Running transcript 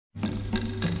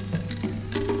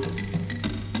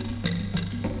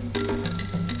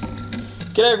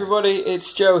G'day everybody,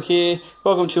 it's Joe here.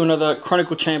 Welcome to another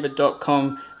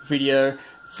ChronicleChamber.com video.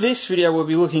 This video we'll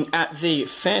be looking at the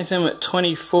Phantom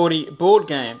 2040 board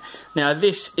game. Now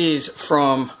this is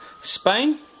from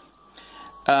Spain.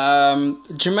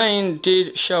 Jermaine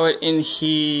did show it in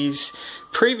his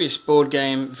previous board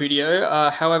game video,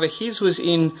 however his was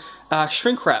in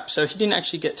shrink wrap, so he didn't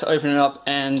actually get to open it up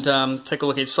and take a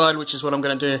look inside, which is what I'm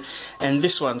going to do in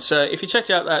this one. So if you checked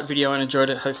out that video and enjoyed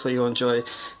it, hopefully you'll enjoy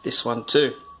this one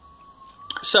too.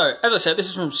 So as I said, this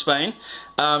is from Spain.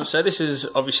 So this is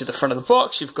obviously the front of the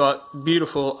box. You've got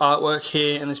beautiful artwork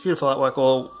here, and there's beautiful artwork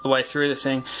all the way through the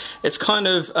thing. It's kind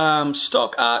of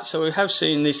stock art, so we have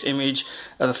seen this image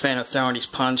of the Phantom throwing his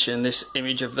punch and this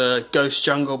image of the ghost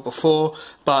jungle before,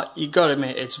 but you got to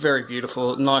admit it's very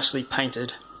beautiful, nicely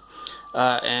painted.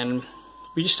 And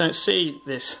we just don't see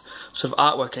this sort of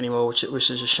artwork anymore, which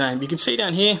is a shame. You can see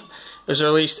down here, it was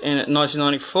released in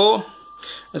 1994.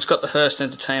 It's got the Hearst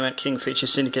Entertainment Kingfisher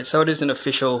Syndicate, so it is an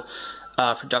official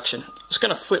production. I'm just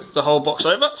going to flip the whole box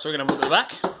over, so we're going to look at the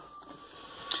back.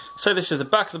 So this is the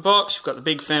back of the box. You've got the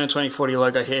big Phantom 2040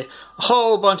 logo here. A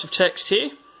whole bunch of text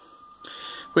here,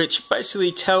 which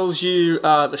basically tells you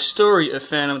the story of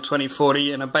Phantom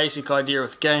 2040 and a basic idea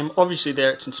of the game. Obviously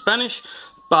there it's in Spanish,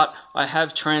 but I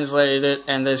have translated it,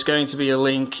 and there's going to be a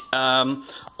link on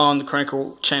the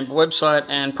Chronicle Chamber website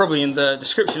and probably in the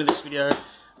description of this video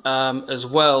as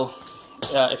well,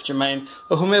 if Jermaine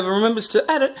or whomever remembers to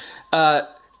add it,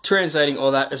 translating all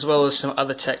that as well as some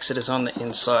other text that is on the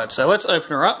inside. So let's open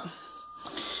her up.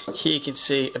 Here you can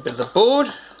see a bit of the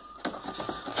board,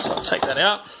 so I'll take that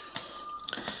out.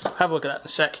 Have a look at that in a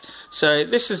sec. So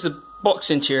this is the box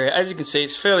interior. As you can see,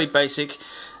 it's fairly basic.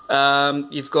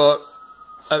 You've got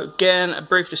again a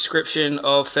brief description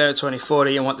of Phantom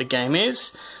 2040 and what the game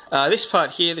is. This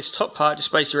part here, this top part,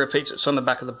 just basically repeats what's on the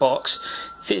back of the box.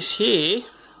 This here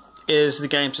is the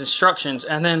game's instructions,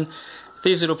 and then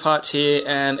these little parts here,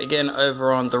 and again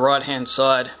over on the right hand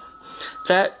side,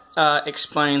 that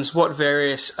explains what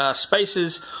various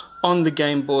spaces on the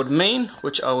game board mean,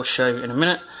 which I will show you in a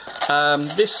minute.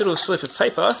 This little slip of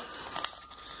paper,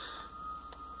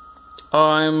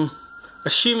 I'm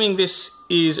assuming this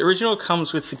is original,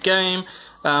 comes with the game.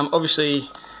 Obviously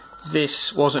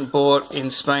this wasn't bought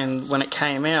in Spain when it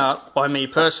came out by me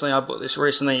personally. I bought this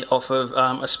recently off of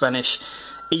a Spanish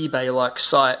eBay-like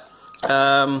site.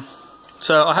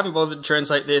 So I haven't bothered to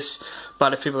translate this,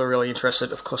 but if people are really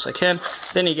interested, of course I can.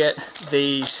 Then you get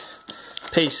these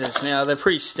pieces. Now they're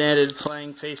pretty standard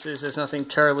playing pieces. There's nothing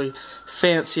terribly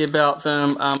fancy about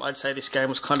them. I'd say this game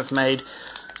was kind of made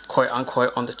quote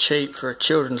unquote on the cheap for a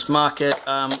children's market.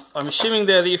 I'm assuming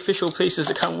they're the official pieces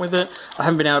that come with it. I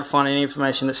haven't been able to find any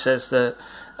information that says that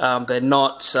they're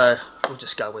not, so we'll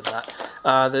just go with that.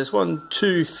 There's 1,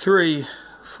 2, 3,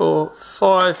 4,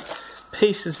 5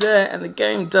 pieces there, and the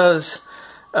game does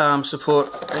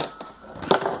support,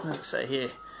 what does it say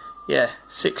here? Yeah,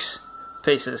 6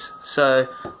 pieces. So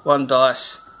 1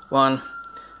 dice, 1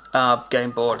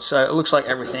 game board. So it looks like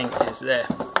everything is there.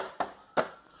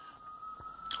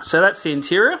 So that's the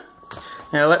interior.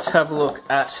 Now let's have a look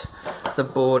at the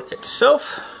board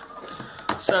itself.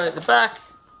 So at the back,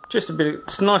 just a bit of,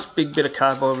 it's a nice big bit of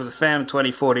cardboard with the Phantom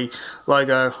 2040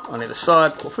 logo on either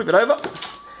side. We'll flip it over,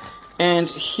 and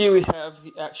here we have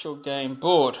the actual game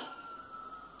board.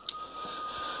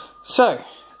 So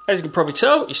as you can probably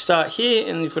tell, you start here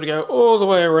and you've got to go all the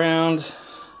way around,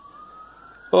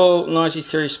 all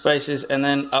 93 spaces, and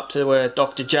then up to where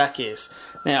Dr. Jack is.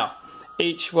 Now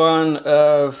each one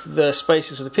of the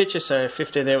spaces with a picture, so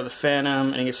 15 there with the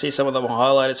Phantom, and you can see some of them are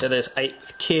highlighted, so there's 8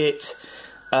 with Kit,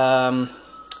 the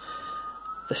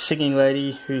singing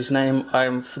lady whose name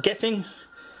I'm forgetting,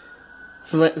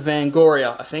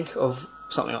 Vangoria I think, or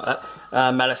something like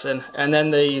that, Madison, and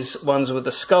then these ones with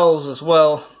the skulls as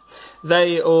well.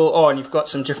 They all, oh, and you've got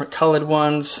some different coloured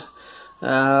ones,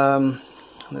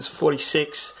 there's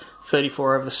 46,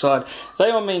 34 over the side.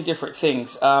 They all mean different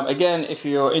things. Again, if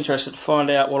you're interested to find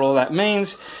out what all that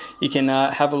means, you can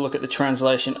have a look at the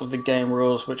translation of the game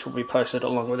rules, which will be posted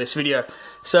along with this video.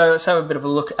 So let's have a bit of a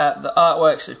look at the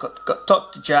artwork. So you've got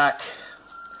Dr. Jack,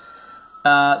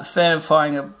 the Phantom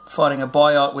fighting a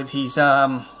biot with his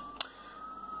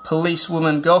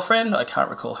policewoman girlfriend. I can't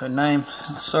recall her name,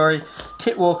 sorry.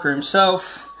 Kit Walker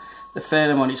himself, the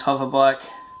Phantom on his hover bike,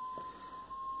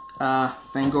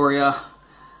 Vangoria,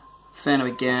 Phantom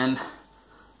again,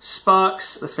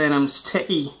 Sparks, the Phantom's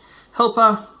techie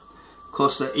helper, of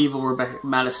course the evil Rebecca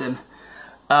Madison.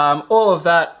 All of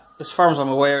that, as far as I'm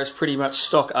aware, is pretty much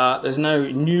stock art. There's no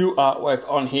new artwork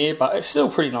on here, but it's still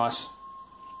pretty nice.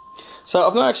 So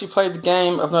I've not actually played the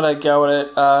game, I've not had a go at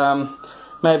it.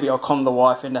 maybe I'll con the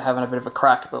wife into having a bit of a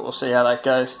crack, but we'll see how that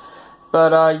goes.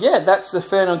 But yeah, that's the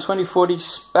Phantom 2040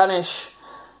 Spanish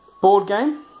board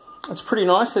game. It's pretty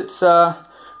nice. It's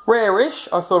rare-ish.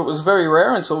 I thought it was very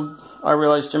rare until I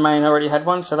realised Jermaine already had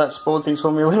one, so that spoiled things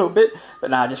for me a little bit. But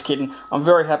nah, just kidding. I'm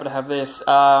very happy to have this.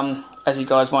 As you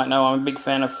guys might know, I'm a big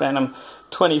fan of Phantom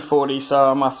 2040,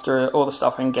 so I'm after all the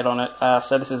stuff I can get on it.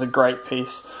 So this is a great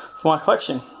piece for my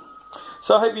collection.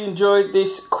 So I hope you enjoyed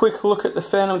this quick look at the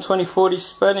Phantom 2040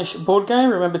 Spanish board game.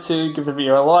 Remember to give the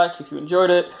video a like if you enjoyed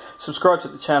it, subscribe to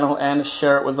the channel, and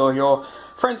share it with all your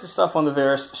friends and stuff on the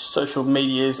various social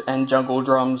medias and jungle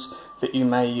drums that you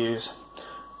may use.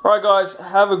 Alright guys,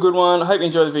 have a good one. I hope you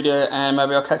enjoyed the video, and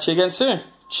maybe I'll catch you again soon.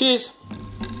 Cheers!